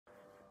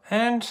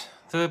And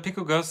the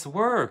PicoGUS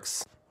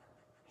works.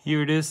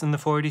 Here it is in the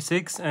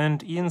 486,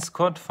 and Ian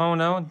Scott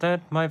found out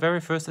that my very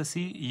first SC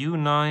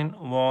U9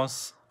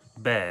 was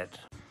bad.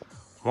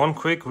 One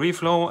quick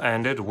reflow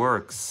and it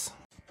works.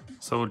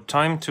 So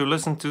time to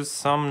listen to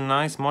some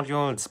nice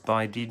modules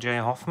by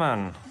DJ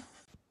Hoffman.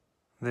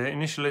 The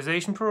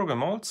initialization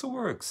program also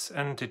works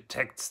and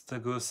detects the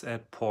GUS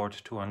at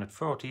port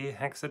 240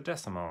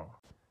 hexadecimal.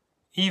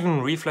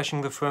 Even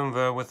reflashing the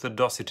firmware with the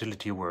DOS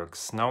utility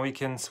works. Now we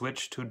can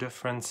switch to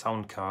different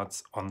sound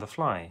cards on the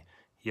fly.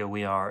 Here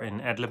we are in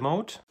adlib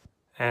mode,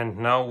 and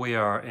now we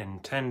are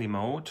in Tandy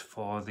mode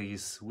for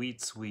these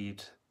sweet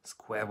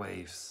square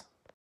waves.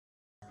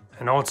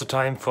 And also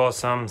time for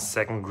some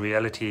second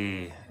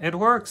reality. It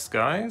works,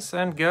 guys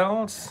and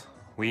gals.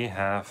 We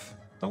have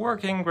the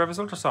working Gravis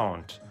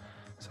ultrasound.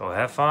 So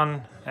have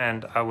fun,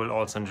 and I will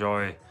also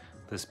enjoy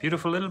this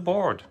beautiful little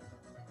board.